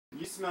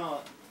You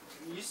smell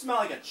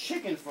like a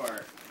chicken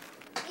fart.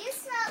 You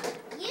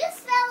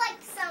smell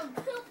like some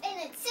poop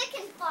and a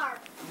chicken fart.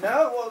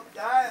 No,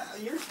 well,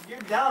 you're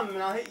dumb,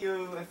 and I'll hit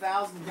you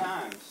 1,000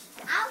 times.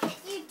 I'll hit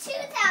you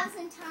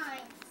 2,000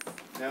 times.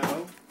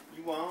 No,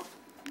 you won't,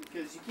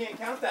 because you can't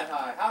count that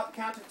high.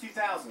 Count to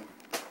 2,000.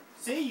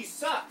 See, you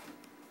suck.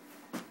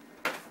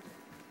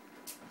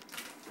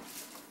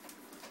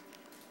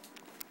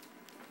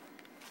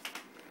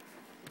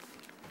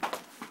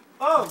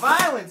 Oh,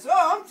 violence!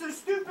 Oh, I'm so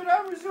stupid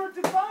I resort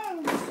to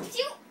violence.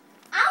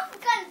 I'm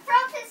gonna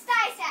throw this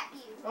dice at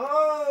you.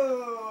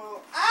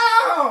 Oh!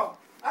 Ow!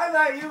 I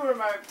thought you were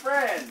my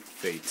friend.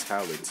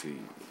 Fatality.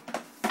 I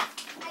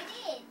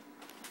did.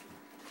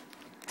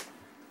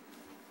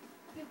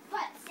 Your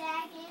butt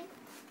sagging.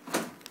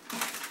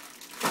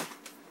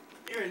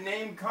 You're a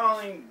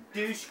name-calling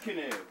douche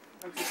canoe.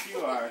 That's what you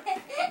are.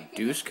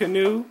 Douche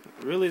canoe?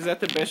 Really? Is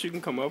that the best you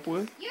can come up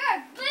with? You're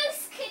a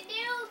boost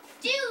canoe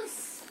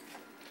deuce.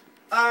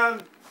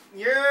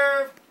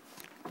 You're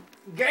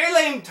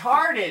gay-lame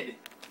tarded.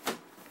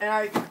 And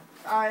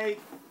I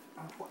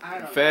don't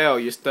know. Fail,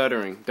 you're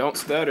stuttering. Don't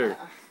stutter.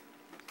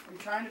 I'm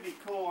trying to be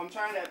cool. I'm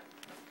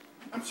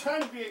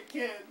trying to be a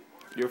kid.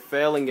 You're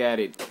failing at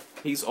it.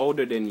 He's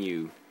older than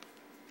you.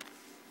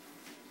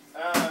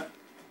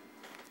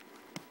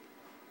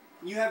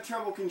 You have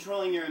trouble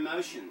controlling your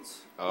emotions.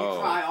 Oh. You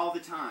cry all the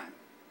time.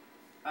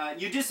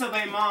 You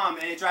disobey mom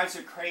and it drives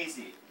her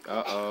crazy.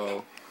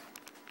 Uh-oh.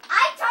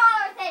 I'm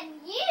taller than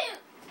you.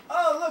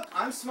 Oh, look,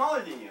 I'm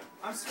smaller than you.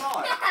 I'm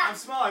smaller. I'm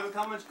smaller. Look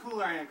how much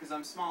cooler I am because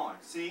I'm smaller.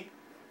 See?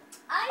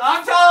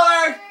 I'm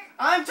taller!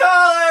 I'm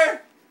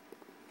taller!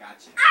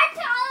 Gotcha. I'm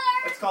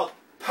taller. It's called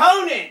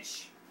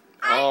ponage.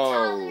 I'm Oh.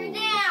 taller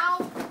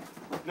now.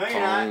 No, you're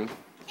not.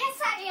 Yes,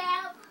 I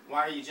am.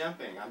 Why are you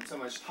jumping? I'm so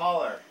much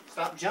taller.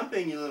 Stop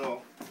jumping, you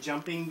little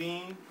jumping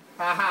bean.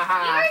 Ha ha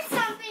ha. You're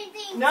something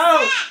being No!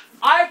 fat.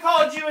 I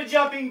called you a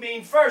jumping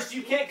bean first.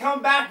 You can't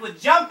come back with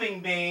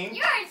jumping bean.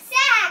 You're a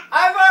sack.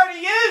 I've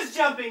already used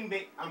jumping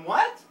bean. I'm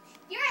what?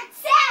 You're a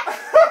sack.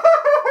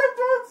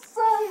 Don't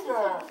say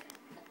that.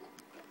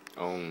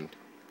 Owned.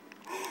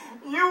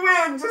 You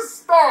win.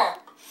 Just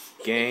stop.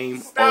 Game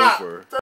Stop. over.